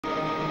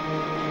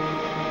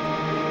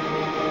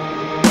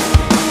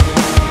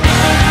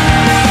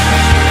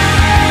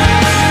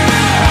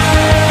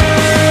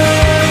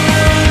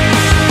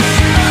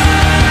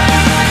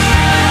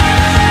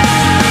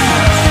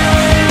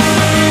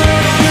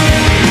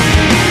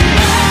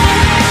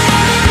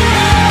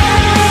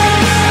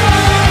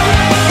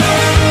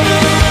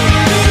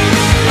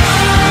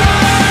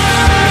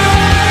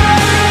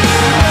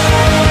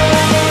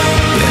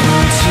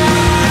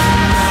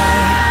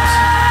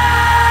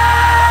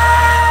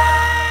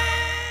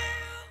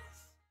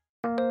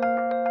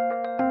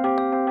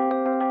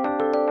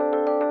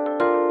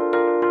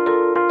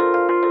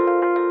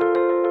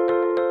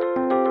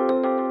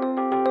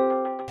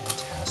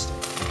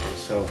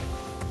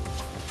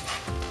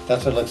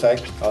that's what it looks like.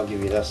 I'll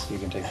give you this. You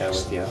can take that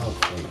with you.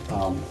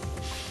 Oh,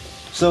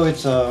 So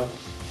it's a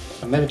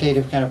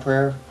meditative kind of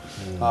prayer,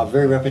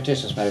 very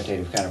repetitious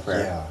meditative kind of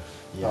prayer.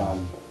 Yeah.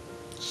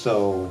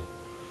 So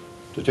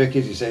the trick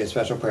is you say a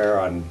special prayer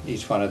on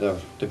each one of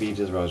the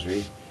beads of the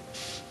Rosary,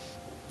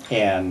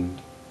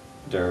 and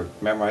they're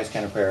memorized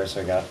kind of prayers.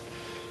 So I got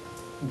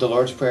the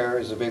Lord's Prayer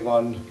is a big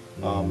one.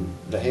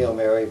 The Hail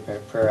Mary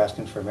prayer,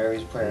 asking for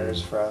Mary's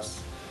prayers for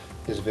us,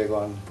 is a big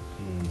one,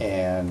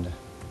 and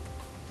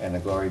the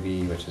Glory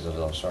Be, which is a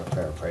little short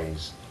prayer of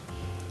praise,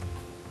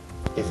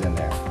 is in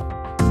there.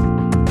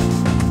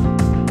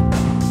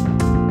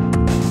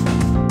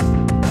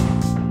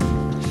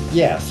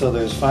 Yeah, so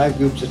there's 5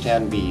 groups of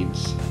 10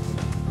 beads,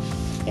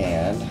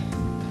 and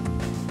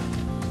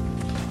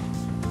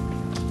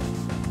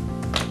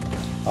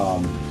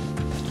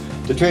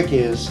the trick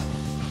is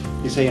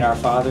you say in Our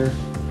Father,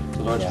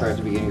 the Lord's Prayer at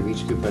the beginning of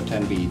each group of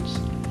 10 beads,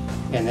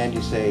 and then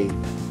you say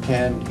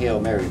 10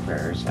 Hail Mary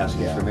prayers,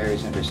 asking for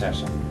Mary's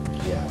intercession.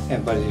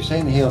 But as you're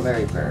saying the Hail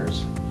Mary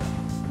prayers,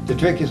 the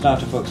trick is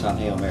not to focus on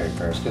Hail Mary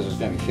prayers, because there's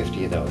going to be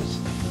 50 of those,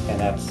 and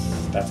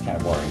that's kind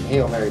of boring.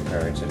 Hail Mary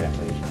prayer,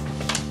 incidentally,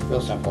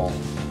 real simple.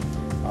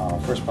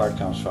 First part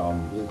comes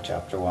from Luke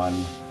chapter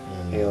 1.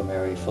 Hail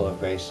Mary, full of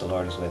grace, the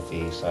Lord is with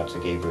thee. So that's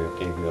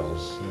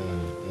Gabriel's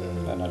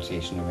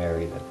annunciation to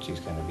Mary that she's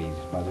going to be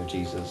Mother of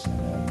Jesus.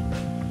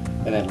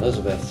 And then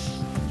Elizabeth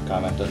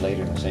commented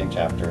later in the same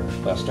chapter,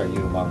 blessed are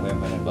you among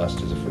women, and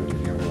blessed is the fruit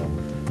of your womb.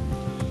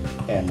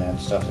 And then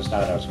stuff that's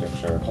not out of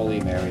Scripture.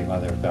 Holy Mary,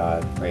 Mother of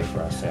God, pray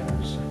for us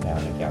sinners, now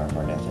and at the hour of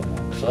our death.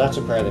 Amen. So that's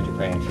a prayer that you're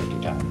praying 50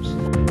 times.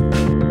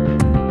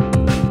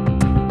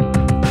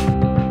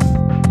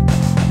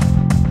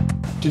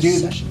 To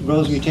do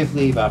Rosary,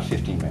 typically about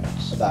 15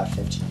 minutes. About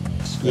 15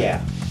 minutes. Great.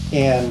 Yeah,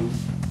 and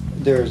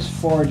there's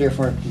 4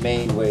 different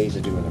main ways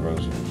of doing the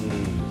Rosary.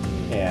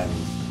 And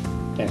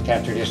it's kind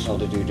of traditional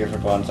to do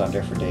different ones on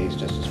different days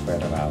just to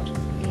spread them out.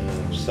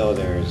 So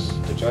there's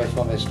the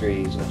joyful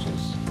mysteries, which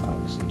is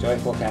obviously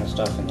joyful kind of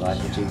stuff in the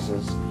life of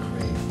Jesus.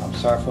 Great.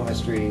 Sorrowful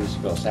mysteries,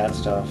 real sad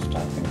stuff,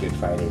 talking Good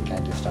Friday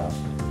kind of stuff.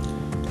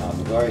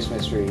 The glorious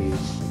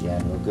mysteries,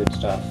 again, real good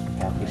stuff,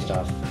 happy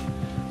stuff.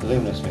 The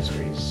luminous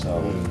mysteries,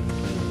 so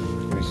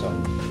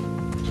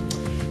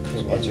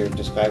there's what you're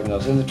describing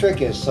those. And the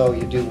trick is, so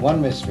you do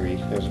one mystery,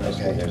 there's a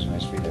mystery, there's a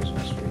mystery, there's a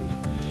mystery.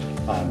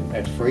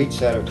 And for each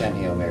set of 10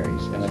 Hail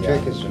Marys. And the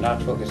trick is to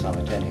not focus on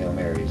the 10 Hail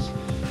Marys,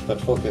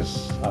 but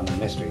focus on the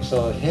mystery.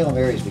 So the Hail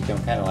Marys become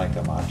kind of like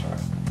a mantra.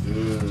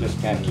 Just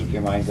kind of keep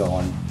your mind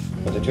going.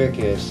 But the trick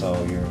is,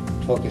 so you're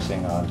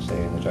focusing on,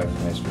 say, in the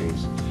joyful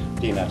mysteries,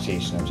 the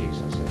Annunciation of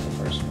Jesus is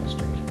the first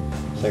mystery.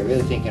 So you're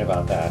really thinking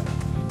about that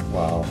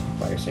while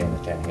you're saying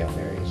the 10 Hail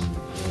Marys.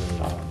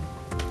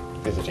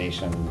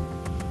 Visitation,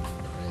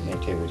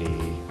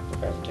 Nativity, the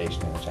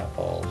presentation in the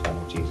chapel, Son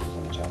of Jesus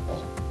in the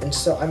chapel. And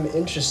so I'm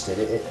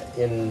interested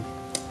in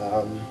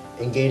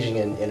engaging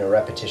in a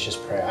repetitious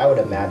prayer. I would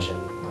imagine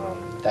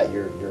that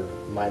your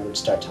mind would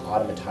start to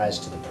automatize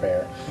to the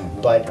prayer.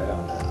 But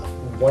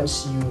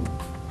once you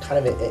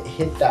kind of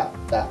hit that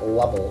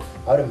level,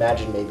 I would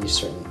imagine maybe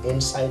certain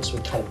insights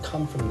would kind of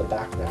come from the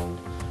background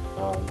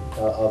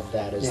of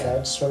that. Is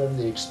that sort of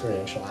the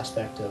experiential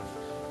aspect of?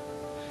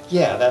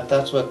 Yeah,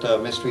 that's what the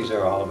mysteries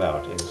are all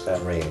about, is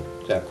that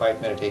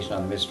quiet meditation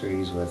on the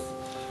mysteries with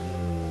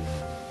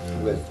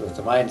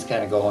the mind's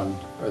kind of going,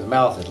 or the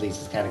mouth at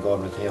least is kind of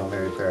going with the Hail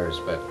Mary prayers,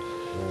 but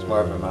it's more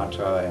of a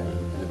mantra,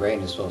 and the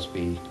brain is supposed to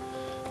be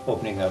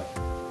opening up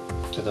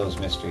to those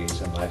mysteries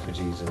in the life of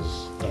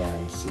Jesus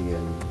and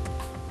seeing.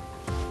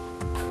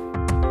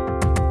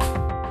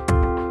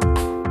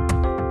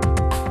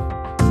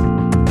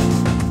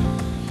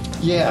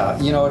 Yeah,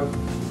 you know,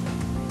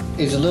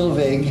 it's a little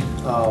vague.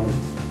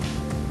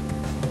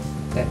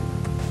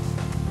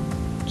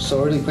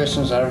 So early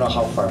Christians, I don't know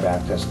how far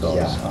back this goes.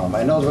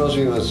 I know the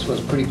Rosary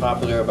was pretty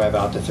popular by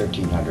about the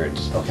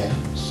 1300s. Okay.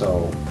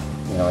 So,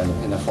 you know,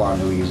 in the form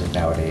that we use it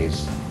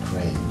nowadays,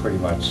 pretty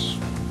much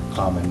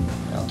common,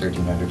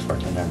 1300,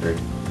 1400.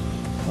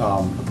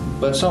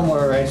 But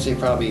somewhere, I'd say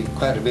probably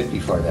quite a bit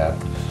before that,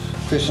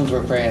 Christians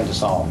were praying the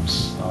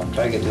Psalms.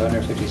 Try to get to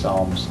 150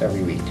 Psalms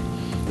every week.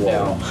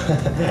 Wow.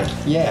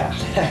 Yeah,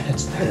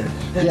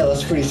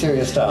 that's pretty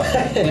serious stuff.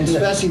 And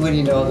especially when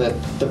you know that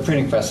the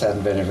printing press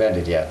hasn't been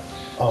invented yet.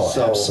 Oh,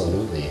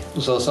 absolutely.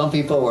 So some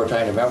people were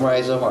trying to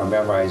memorize them or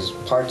memorize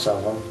parts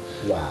of them.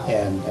 Wow.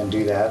 And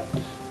do that.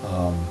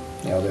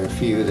 You know, there are a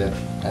few that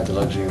had the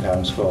luxury of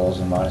having scrolls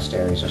in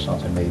monasteries or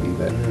something maybe,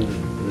 but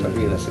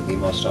realistically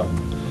most of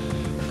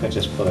them could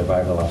just pull their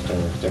Bible off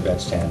their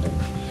bedstand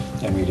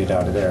and read it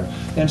out of there.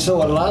 And so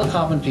what a lot of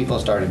common people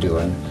started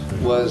doing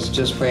was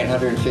just praying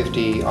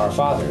 150 Our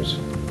Fathers,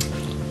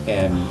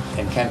 and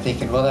kind of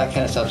thinking, well, that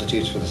kind of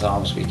substitutes for the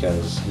Psalms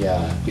because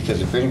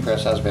the printing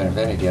press hasn't been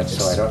invented yet,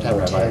 so I don't have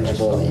my Bible.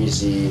 Tangible,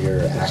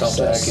 easier access,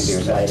 something I can do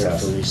is lighter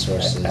access for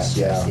resources.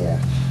 Access,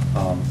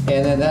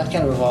 and then that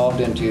kind of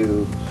evolved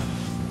into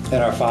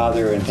an Our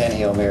Father and 10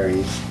 Hail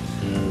Marys,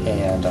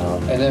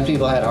 And then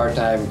people had a hard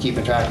time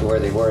keeping track of where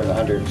they were in the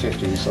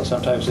 150. So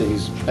sometimes they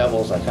use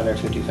pebbles, like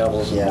 150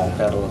 pebbles, and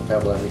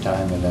pebble every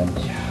time, and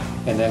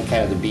then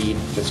kind of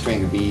the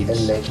string of beads.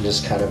 And they can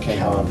just kind of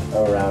count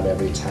around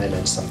every time,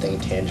 and something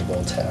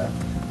tangible to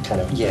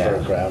kind of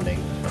for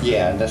grounding.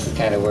 Yeah, and this is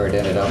kind of where it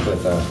ended up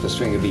with the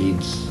string of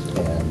beads,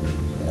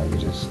 and you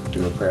just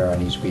do a prayer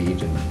on each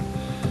bead, and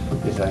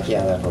it's like,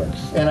 yeah, that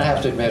works. And I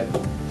have to admit,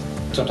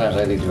 sometimes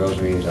I leave the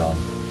rosary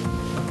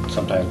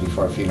sometimes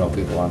before a funeral,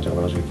 people want their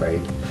rosary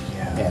prayed,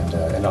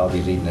 and I'll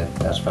be leading it.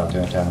 That's about the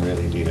only time I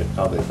really lead it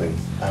publicly.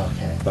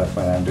 Okay. But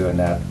when I'm doing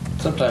that,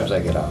 sometimes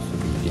I get off the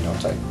bead.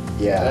 It's like,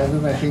 did I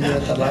move my finger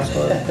at the last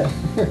one?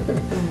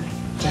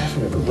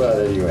 Definitely.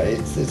 But anyway,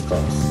 it's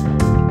close.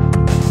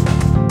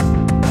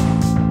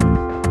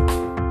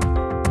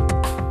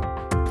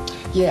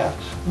 Yeah.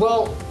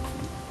 Well,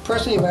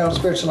 personally, in my own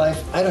spiritual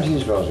life, I don't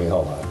use rosary a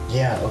whole lot.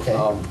 Yeah. Okay.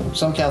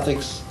 Some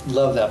Catholics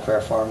love that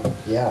prayer form.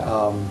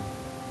 Yeah.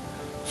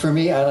 For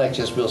me, I like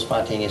just real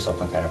spontaneous,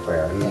 open kind of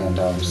prayer,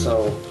 and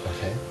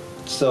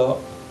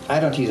so I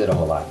don't use it a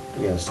whole lot,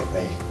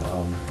 realistically.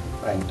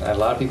 A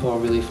lot of people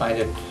really find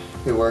it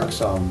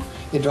works.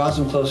 It draws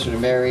them closer to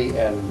Mary,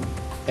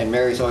 and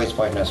Mary's always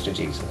pointing us to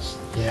Jesus.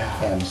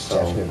 Yeah, and so,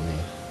 definitely.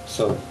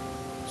 So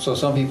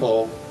some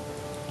people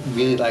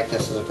really like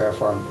this as a prayer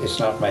form. It's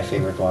not my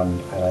favorite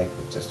one. I like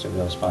just a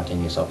real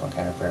spontaneous, open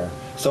kind of prayer.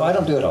 So I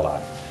don't do it a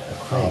lot.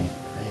 Great.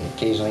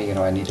 Occasionally,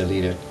 I need to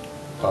lead it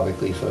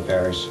publicly for the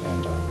parish,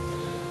 and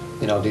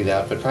do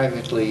that. But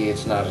privately,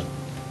 it's not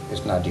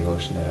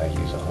devotion that I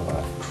use a whole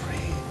lot.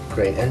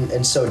 Great.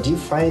 And so, do you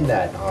find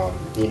that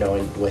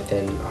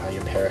within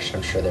your parish,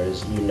 I'm sure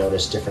you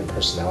notice different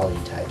personality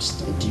types.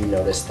 Do you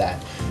notice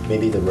that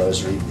maybe the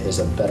rosary is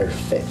a better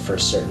fit for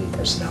certain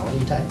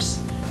personality types?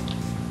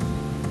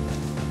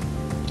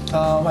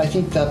 I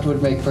think that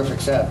would make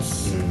perfect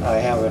sense. I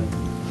haven't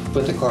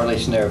put the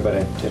correlation there, but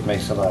it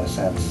makes a lot of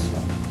sense.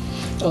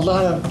 A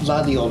lot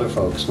of the older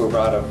folks were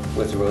brought up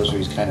with the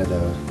rosary as kind of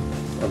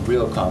a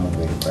real common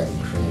way to pray.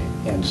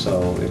 And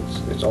so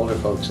it's older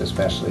folks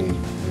especially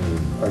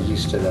are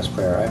used to this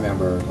prayer. I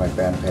remember my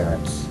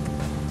grandparents.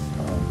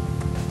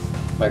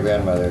 My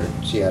grandmother,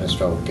 she had a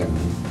stroke,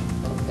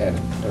 and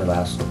her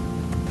last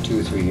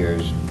 2 or 3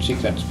 years, she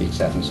couldn't speak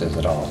sentences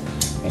at all.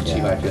 And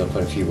she might be able to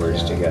put a few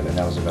words together, and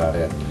that was about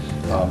it.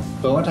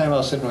 But one time I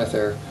was sitting with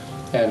her,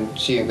 and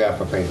she and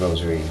Grandpa prayed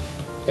rosary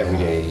every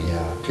day,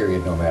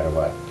 period, no matter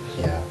what.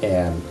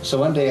 And so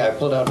one day I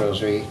pulled out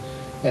rosary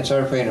and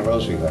started praying a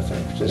rosary with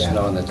her, just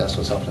knowing that this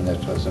was something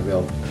that was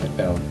had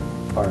been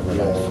a part of her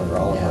life for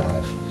all of her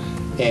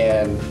life.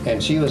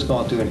 And she was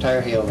going through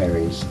entire Hail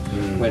Marys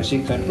when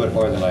she couldn't put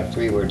more than like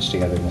 3 words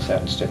together in a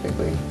sentence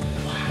typically.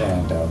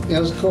 And it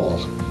was cool.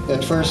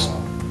 At first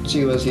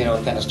she was,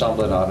 kind of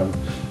stumbling on them,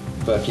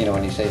 but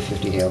when you say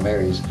 50 Hail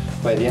Marys,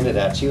 by the end of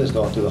that she was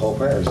going through the whole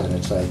prayers, and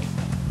it's like,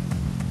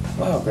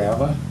 wow,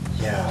 Grandma,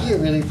 you're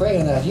really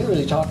praying that. You're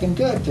really talking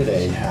good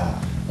today.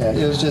 And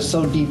it was just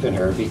so deep in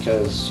her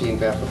because she and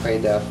Grandpa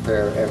prayed that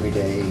prayer every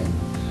day.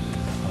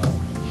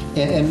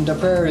 And the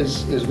prayer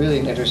is really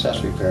an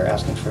intercessory prayer,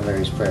 asking for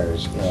Mary's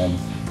prayers. And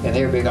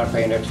they were big on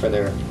praying it for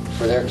their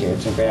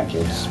kids and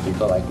grandkids,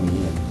 people like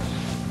me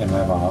and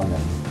my mom.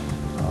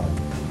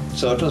 And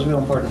so it was a real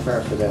important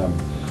prayer for them.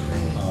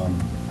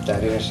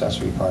 That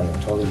intercessory part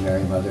of Holy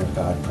Mary, Mother of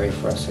God, pray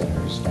for us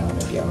sinners now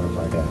and at the hour of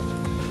our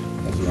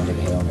death, at the end of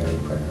the Hail Mary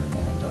prayer.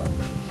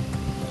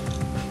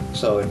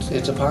 So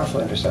it's a powerful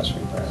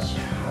intercessory prayer.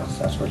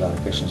 That's where a lot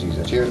of Christians use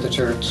it. Here at the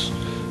church,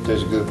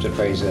 there's a group that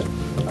prays it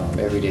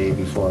every day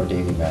before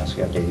daily Mass.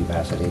 We have daily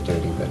Mass at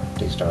 8:30, but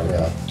they start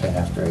at 10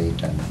 after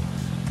 8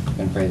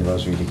 and pray the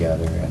rosary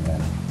together, and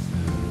then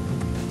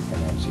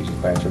it's usually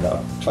quiet for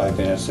about 5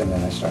 minutes, and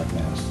then I start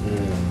Mass.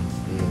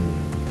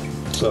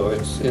 So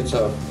it's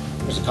a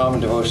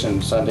common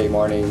devotion Sunday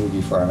morning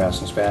before our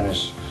Mass in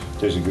Spanish.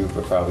 There's a group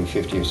of probably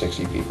 50 or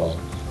 60 people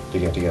to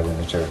get together in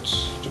the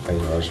church to pray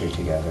the rosary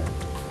together.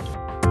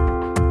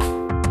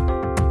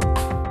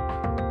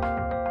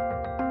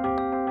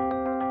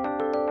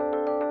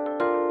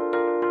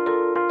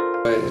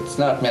 It's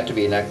not meant to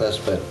be a necklace,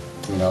 but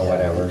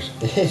whatever.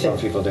 Some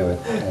people do it,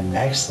 and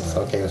excellent. It's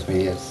okay with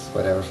me. It's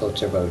whatever floats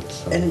your boat.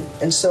 So.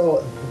 And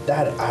so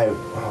that I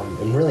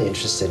am really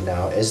interested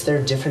now. Is there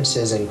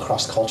differences in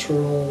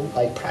cross-cultural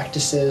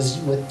practices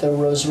with the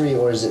rosary,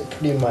 or is it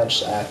pretty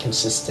much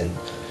consistent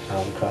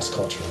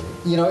cross-culturally?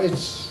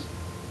 It's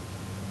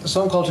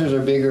some cultures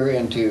are bigger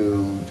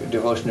into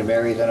devotion to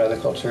Mary than other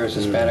cultures.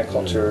 Hispanic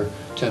culture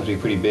tends to be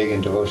pretty big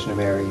in devotion to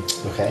Mary.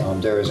 Okay.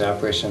 There was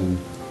apparition.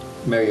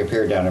 Mary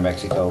appeared down in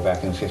Mexico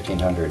back in the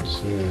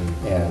 1500s,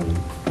 and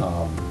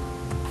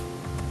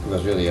it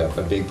was really a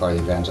big part of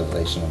the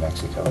evangelization of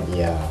Mexico.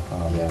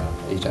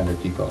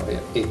 800 people,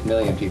 8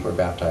 million people were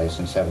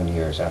baptized in 7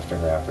 years after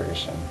her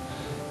apparition.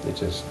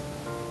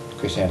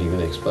 Christianity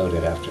really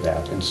exploded after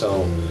that. And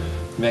so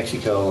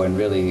Mexico and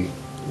really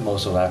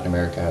most of Latin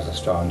America has a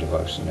strong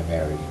devotion to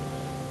Mary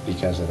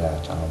because of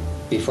that.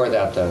 Before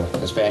that,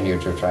 the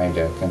Spaniards were trying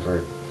to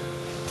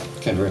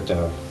convert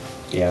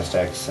the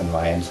Aztecs and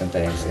Mayans and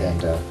things,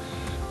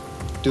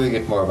 doing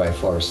it more by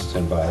force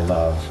than by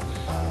love.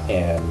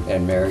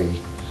 And Mary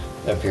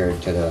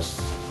appeared to this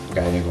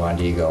guy named Juan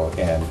Diego,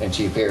 and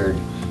she appeared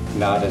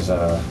not as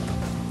a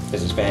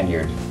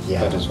Spaniard,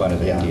 but as one of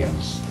the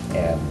Indians.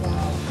 And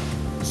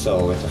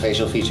so with the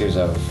facial features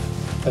of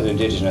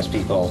indigenous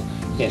people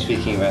and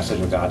speaking a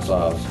message of God's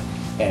love,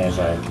 and it's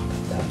like,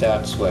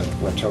 that's what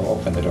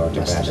opened the door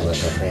to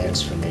evangelism.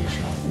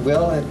 Transformational.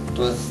 Well, it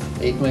was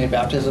 8 million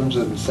baptisms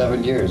in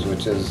 7 years,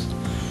 which is,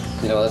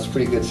 that's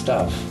pretty good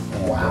stuff.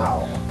 And,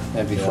 wow.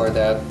 And before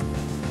that,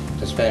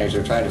 the Spaniards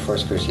were trying to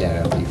force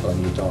Christianity on people,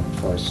 and you don't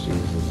force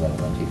Jesus'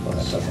 love on people.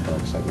 That doesn't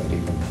work so good.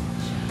 Even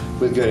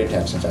with good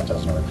intentions, that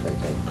doesn't work very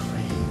good.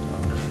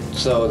 Great.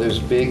 So there's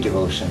big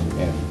devotion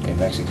in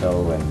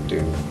Mexico and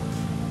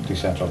through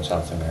Central and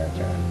South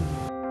America.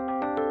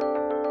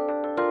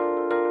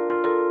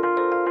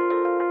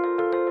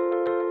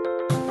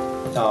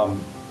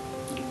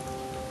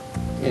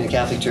 In the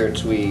Catholic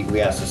Church, we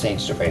ask the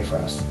saints to pray for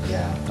us.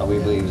 We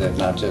believe that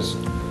not just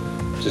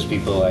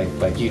people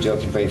like you, Joe,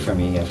 can pray for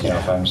me. If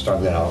I'm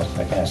struggling, I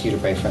can ask you to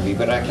pray for me.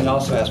 But I can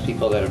also ask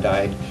people that have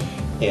died,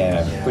 and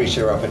I'm pretty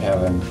sure up in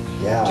heaven,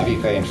 to be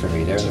praying for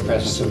me. They're in the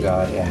presence of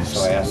God, and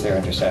so I ask their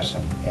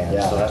intercession.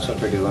 And so that's what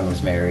we're doing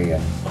with Mary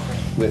and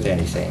with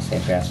any saint,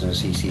 St. Francis of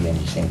Assisi,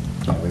 any saint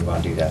we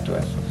want to do that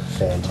with.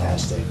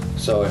 Fantastic.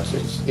 So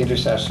it's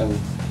intercession,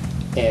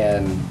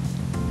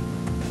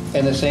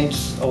 and the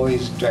saints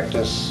always direct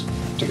us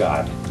to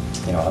God.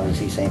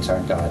 Obviously saints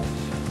aren't God,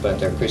 but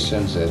they're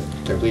Christians,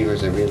 they're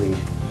believers, they really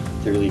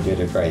did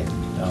it right,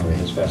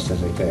 as best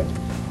as they could.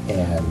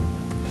 And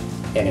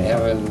in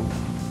heaven,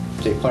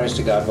 they point us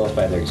to God both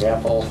by their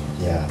example,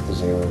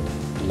 because they were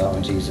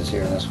loving Jesus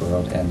here in this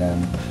world, and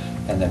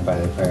then by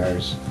their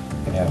prayers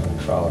in heaven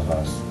for all of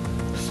us.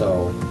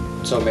 So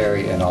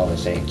Mary and all the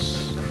saints,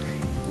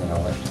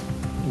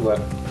 what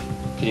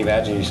can you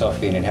imagine yourself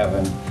being in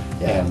heaven?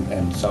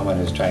 And someone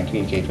is trying to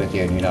communicate with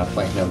you, and you're not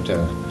pointing them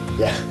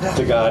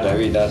to God. I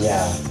mean,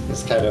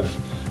 it's kind of,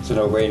 it's a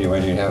no-brainer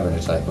when you're in heaven.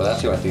 It's like, well,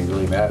 that's the only thing that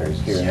really matters.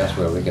 Here in this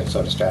world, we get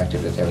so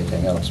distracted with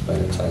everything else, but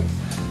it's like,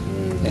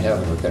 in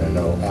heaven, we're going to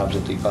know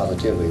absolutely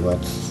positively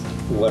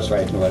what's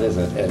right and what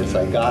isn't. And it's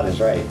like, God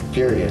is right,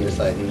 period. It's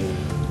like,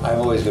 I'm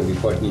always going to be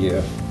pointing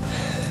you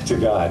to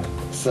God.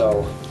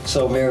 So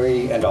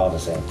Mary and all the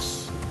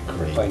saints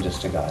point us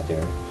to God.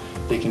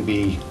 They can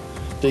be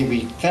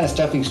kind of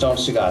stepping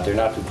stones to God. They're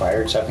not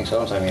required stepping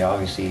stones. I mean,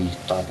 obviously,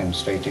 talking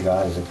straight to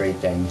God is a great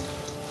thing.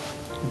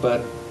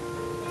 But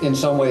in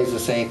some ways, the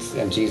saints,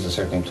 and Jesus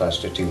certainly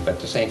fleshed it too, but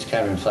the saints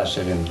kind of fleshed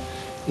it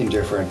in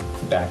different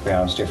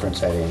backgrounds, different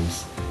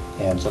settings.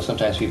 And so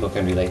sometimes people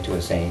can relate to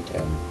a saint,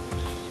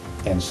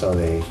 and so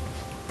they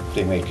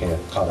may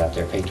call that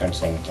their patron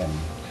saint, and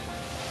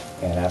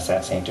ask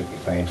that saint to be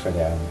praying for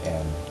them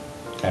and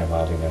kind of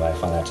modeling their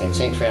life on that saint.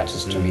 St.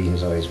 Francis, to me,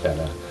 has always been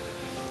a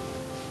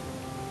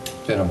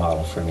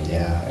model for me,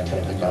 and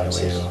in a lot of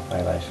ways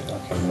my life.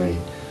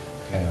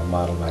 Kind of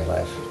model my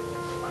life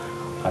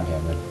on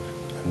him, and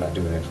I'm not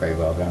doing it very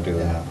well, but I'm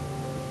doing it.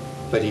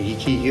 But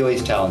he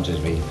always challenges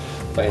me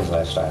by his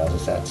lifestyle.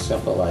 It's that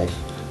simple life,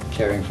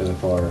 caring for the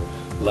poor,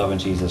 loving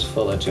Jesus,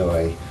 full of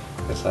joy.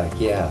 It's like,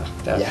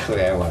 that's the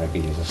way I want to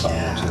be, as a follower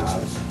of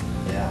Jesus.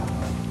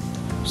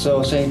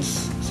 So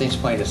saints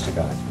point us to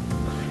God.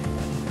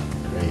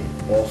 Great.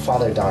 Well,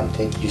 Father Don,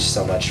 thank you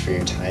so much for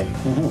your time.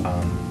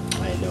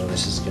 I know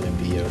this is going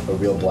to be a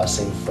real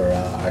blessing for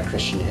our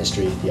Christian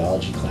history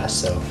theology class.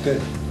 So,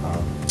 good.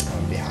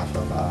 On behalf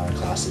of our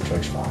class at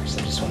George Fox,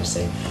 I just want to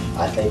say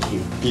thank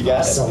you. You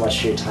got it. So much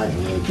for your time.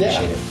 We really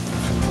appreciate it.